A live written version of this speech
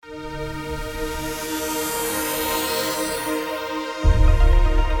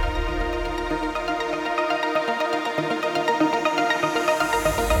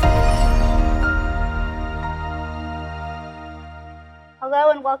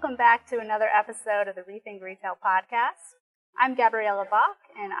Welcome back to another episode of the Rethink Retail podcast. I'm Gabriella Bach,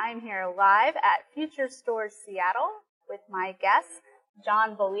 and I'm here live at Future Stores Seattle with my guest,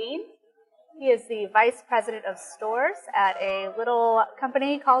 John Boline. He is the Vice President of Stores at a little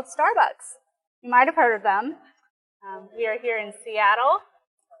company called Starbucks. You might have heard of them. We are here in Seattle.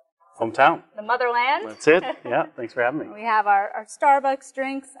 Hometown. The motherland. That's it. Yeah, thanks for having me. We have our Starbucks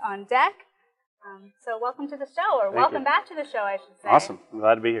drinks on deck. So welcome to the show, or welcome back to the show, I should say. Awesome. I'm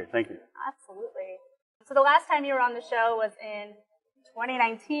glad to be here. Thank you. Absolutely. So the last time you were on the show was in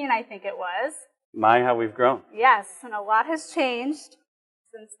 2019, I think it was. How we've grown. Yes, and a lot has changed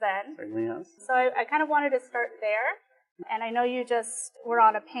since then. Certainly has. So I kind of wanted to start there. And I know you just were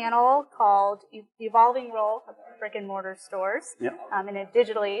on a panel called The Evolving Role of Brick and Mortar Stores in a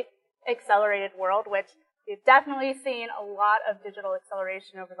digitally accelerated world, which we've definitely seen a lot of digital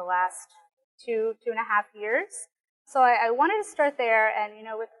acceleration over the last 2.5 years. So I wanted to start there, and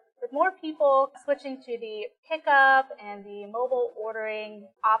with more people switching to the pickup and the mobile ordering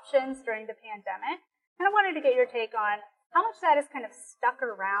options during the pandemic, I wanted to get your take on how much that has kind of stuck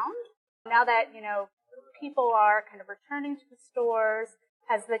around now that people are kind of returning to the stores.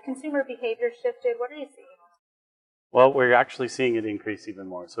 Has the consumer behavior shifted? What are you seeing? Well, we're actually seeing it increase even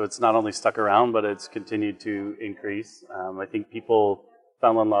more. So it's not only stuck around, but it's continued to increase. I think people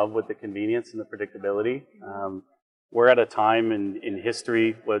fell in love with the convenience and the predictability. We're at a time in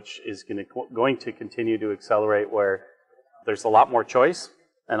history which is going to continue to accelerate, where there's a lot more choice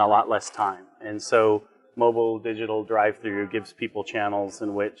and a lot less time. And so mobile digital drive-through gives people channels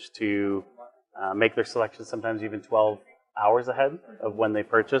in which to make their selection sometimes even 12 hours ahead of when they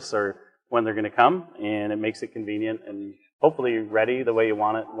purchase or when they're going to come. And it makes it convenient and hopefully ready the way you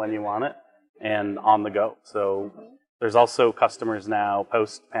want it, when you want it, and on the go. So there's also customers now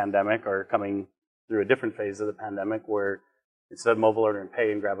post-pandemic or coming through a different phase of the pandemic where instead of mobile order and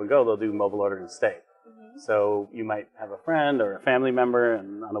pay and grab and go, they'll do mobile order and stay. So you might have a friend or a family member,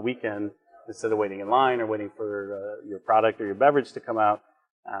 and on a weekend, instead of waiting in line or waiting for your product or your beverage to come out,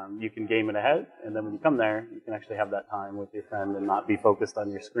 you can game it ahead. And then when you come there, you can actually have that time with your friend and not be focused on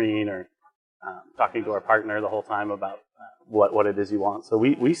your screen or talking to our partner the whole time about what it is you want. So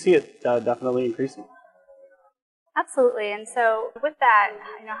we see it definitely increasing. Absolutely. And so with that,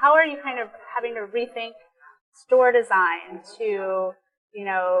 how are you kind of having to rethink store design to,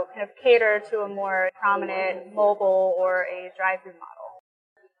 kind of cater to a more prominent mobile or a drive-through model?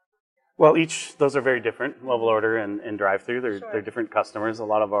 Well, those are very different, mobile order and drive-through. They're different customers. A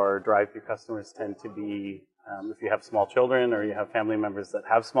lot of our drive-through customers tend to be, if you have small children or you have family members that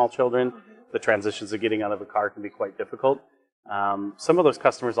have small children, the transitions of getting out of a car can be quite difficult. Some of those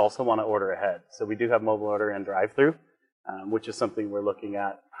customers also want to order ahead. So we do have mobile order and drive-through, which is something we're looking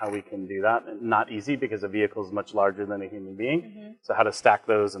at how we can do that. Not easy because a vehicle is much larger than a human being. So how to stack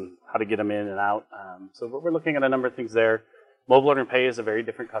those and how to get them in and out. So we're looking at a number of things there. Mobile order and pay is a very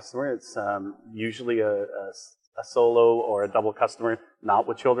different customer. It's usually a solo or a double customer, not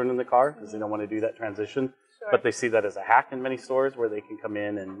with children in the car, because they don't want to do that transition. But they see that as a hack in many stores where they can come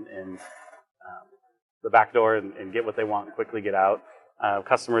in and the back door and get what they want and quickly get out.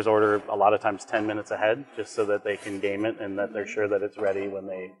 Customers order a lot of times 10 minutes ahead just so that they can game it and that they're sure that it's ready when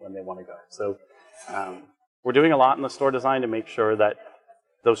they want to go. So we're doing a lot in the store design to make sure that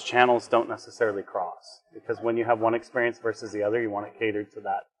those channels don't necessarily cross, because when you have one experience versus the other, you want to cater to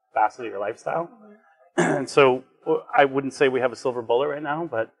that facet of your lifestyle. And so I wouldn't say we have a silver bullet right now,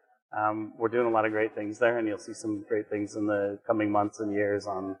 but we're doing a lot of great things there, and you'll see some great things in the coming months and years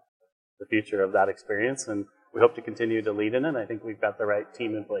on the future of that experience, and we hope to continue to lead in it. I think we've got the right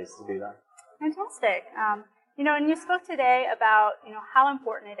team in place to do that. Fantastic. And you spoke today about, how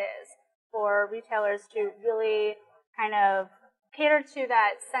important it is for retailers to really kind of cater to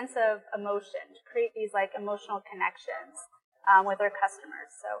that sense of emotion, to create these emotional connections with their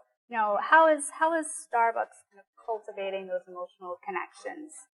customers. So, how is Starbucks kind of cultivating those emotional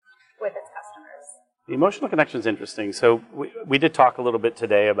connections with its customers? The emotional connection is interesting. So we did talk a little bit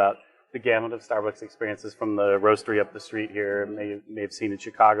today about the gamut of Starbucks experiences from the roastery up the street here. May have seen in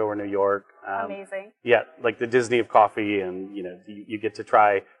Chicago or New York. Amazing. Yeah, like the Disney of coffee, and you get to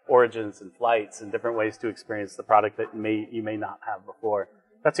try origins and flights and different ways to experience the product that you may not have before.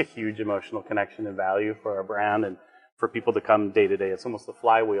 That's a huge emotional connection and value for our brand and for people to come day to day. It's almost a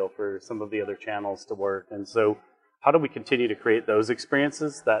flywheel for some of the other channels to work. And so how do we continue to create those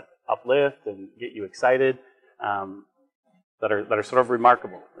experiences that uplift and get you excited? That are sort of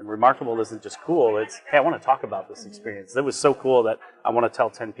remarkable. And remarkable isn't just cool, it's, hey, I want to talk about this experience. It was so cool that I want to tell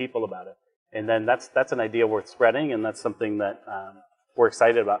 10 people about it. And then that's an idea worth spreading, and that's something that we're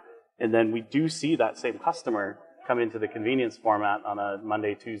excited about. And then we do see that same customer come into the convenience format on a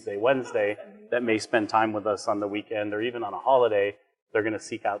Monday, Tuesday, Wednesday that may spend time with us on the weekend or even on a holiday, they're going to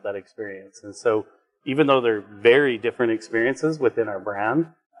seek out that experience. And so even though they're very different experiences within our brand,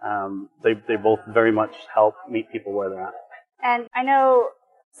 they both very much help meet people where they're at. And I know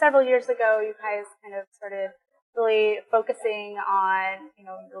several years ago you guys kind of started really focusing on,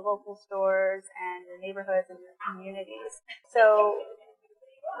 your local stores and your neighborhoods and your communities. So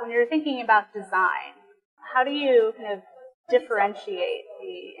when you're thinking about design, how do you kind of differentiate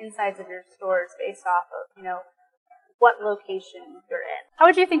the insides of your stores based off of, what location you're in? How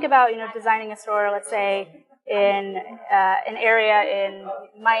would you think about, designing a store, let's say, in an area in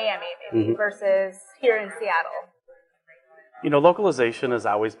Miami maybe versus here in Seattle? Localization has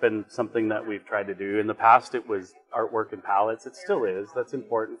always been something that we've tried to do. In the past, it was artwork and palettes. It still is. That's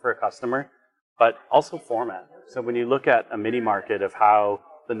important for a customer, but also format. So when you look at a mini market of how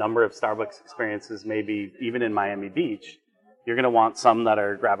the number of Starbucks experiences may be, even in Miami Beach, you're going to want some that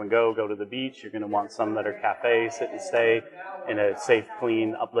are grab and go to the beach. You're going to want some that are cafe, sit and stay in a safe,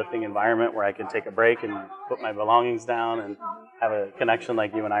 clean, uplifting environment where I can take a break and put my belongings down and have a connection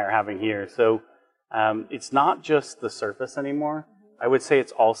like you and I are having here. So it's not just the surface anymore. I would say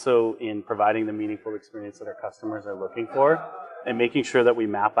it's also in providing the meaningful experience that our customers are looking for and making sure that we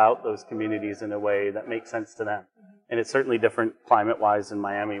map out those communities in a way that makes sense to them. And it's certainly different climate-wise in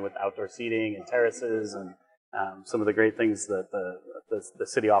Miami with outdoor seating and terraces and some of the great things that the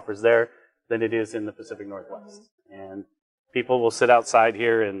city offers there than it is in the Pacific Northwest. And people will sit outside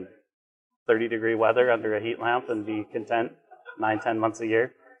here in 30-degree weather under a heat lamp and be content 9-10 months a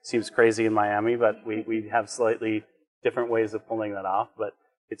year. Seems crazy in Miami, but we have slightly different ways of pulling that off. But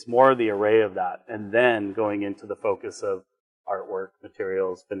it's more the array of that, and then going into the focus of artwork,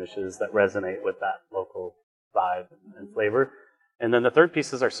 materials, finishes that resonate with that local vibe and flavor. And then the third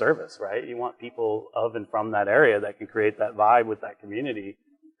piece is our service, right? You want people of and from that area that can create that vibe with that community,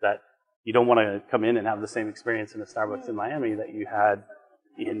 that you don't want to come in and have the same experience in a Starbucks in Miami that you had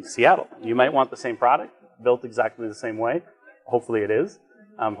in Seattle. You might want the same product, built exactly the same way. Hopefully it is.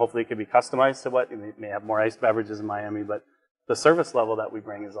 Hopefully it can be customized to what, you may have more iced beverages in Miami, but the service level that we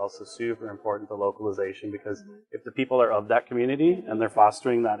bring is also super important to localization, because if the people are of that community and they're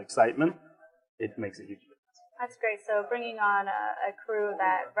fostering that excitement, it makes a huge difference. That's great. So bringing on a crew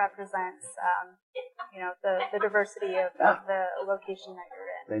that represents, the diversity of the location that you're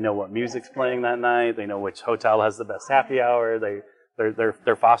in. They know what music's playing that night. They know which hotel has the best happy hour.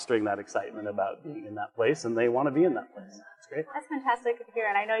 They're fostering that excitement about being in that place, and they want to be in that place. It's great. That's fantastic to hear.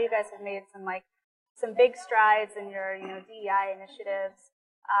 And I know you guys have made some big strides in your DEI initiatives,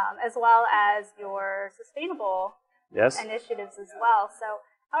 as well as your sustainable initiatives as well. So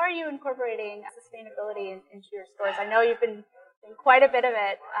how are you incorporating sustainability into your stores? I know you've been doing quite a bit of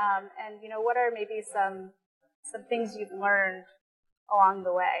it, and what are maybe some things you've learned along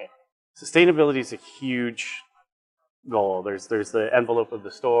the way? Sustainability is a huge goal. There's the envelope of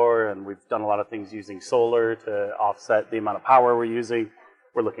the store, and we've done a lot of things using solar to offset the amount of power we're using.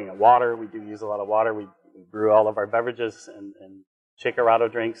 We're looking at water. We do use a lot of water. We brew all of our beverages and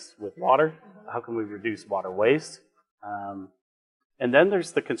Shakerado drinks with water. How can we reduce water waste? And then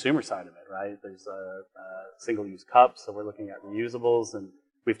there's the consumer side of it, right? There's single-use cups, so we're looking at reusables, and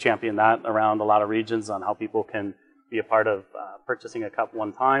we've championed that around a lot of regions on how people can be a part of purchasing a cup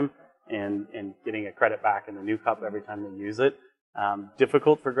one time and getting a credit back in the new cup every time they use it.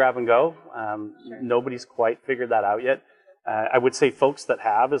 Difficult for grab and go. Sure. Nobody's quite figured that out yet. I would say folks that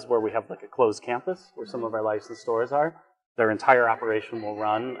have is where we have like a closed campus where some of our licensed stores are. Their entire operation will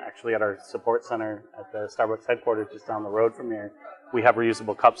run actually at our support center at the Starbucks headquarters just down the road from here. We have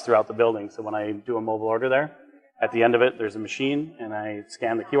reusable cups throughout the building. So when I do a mobile order there, at the end of it, there's a machine and I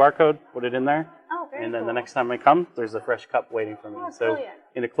scan the QR code, put it in there. Oh, very And then cool. the next time I come, there's a fresh cup waiting for me. Oh, so brilliant.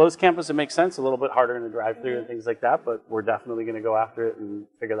 In a closed campus, it makes sense, a little bit harder in the drive-thru and things like that, but we're definitely going to go after it and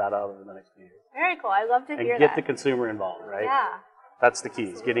figure that out over the next few years. Very cool. I love to hear and get that. the consumer involved, right? Yeah. That's the key,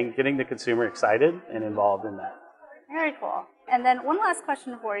 is getting the consumer excited and involved in that. Very cool. And then one last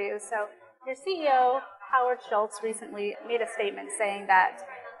question for you. So your CEO, Howard Schultz, recently made a statement saying that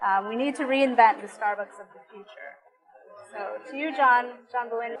we need to reinvent the Starbucks of the future. So to you, John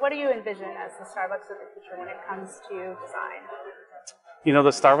Boleyn, what do you envision as the Starbucks of the future when it comes to design? The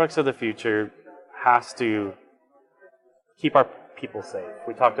Starbucks of the future has to keep our people safe.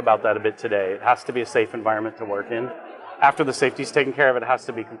 We talked about that a bit today. It has to be a safe environment to work in. After the safety's taken care of, it has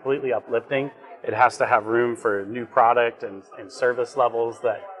to be completely uplifting. It has to have room for new product and service levels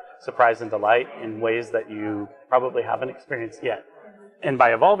that surprise and delight in ways that you probably haven't experienced yet. And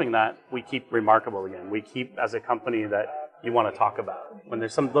by evolving that, we keep remarkable again. We keep, as a company, that you want to talk about. When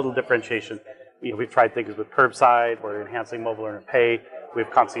there's some little differentiation, we've tried things with curbside, we're enhancing mobile order pay, we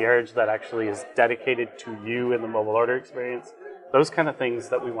have concierge that actually is dedicated to you in the mobile order experience. Those kind of things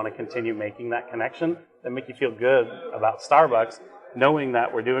that we want to continue making that connection that make you feel good about Starbucks, knowing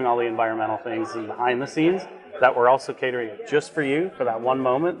that we're doing all the environmental things and behind the scenes, that we're also catering it just for you for that one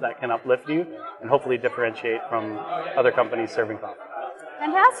moment that can uplift you and hopefully differentiate from other companies serving coffee.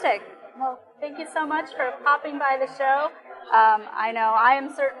 Fantastic. Well, thank you so much for popping by the show. I know I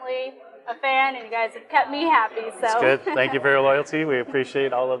am certainly a fan, and you guys have kept me happy. So that's good. Thank you for your loyalty. We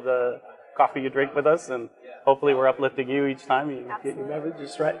appreciate all of the coffee you drink with us, and hopefully we're uplifting you each time you get your beverage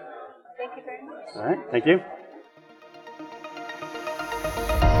just right. Thank you very much. All right. Thank you.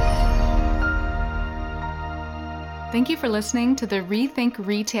 Thank you for listening to the Rethink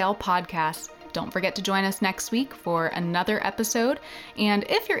Retail podcast. Don't forget to join us next week for another episode. And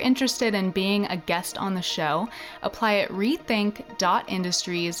if you're interested in being a guest on the show, apply at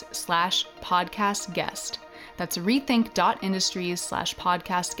rethink.industries/podcast guest. That's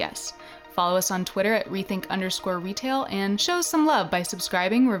rethink.industries/podcast guest. Follow us on Twitter at rethink_retail and show some love by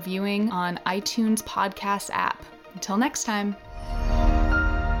subscribing, reviewing on iTunes podcast app. Until next time.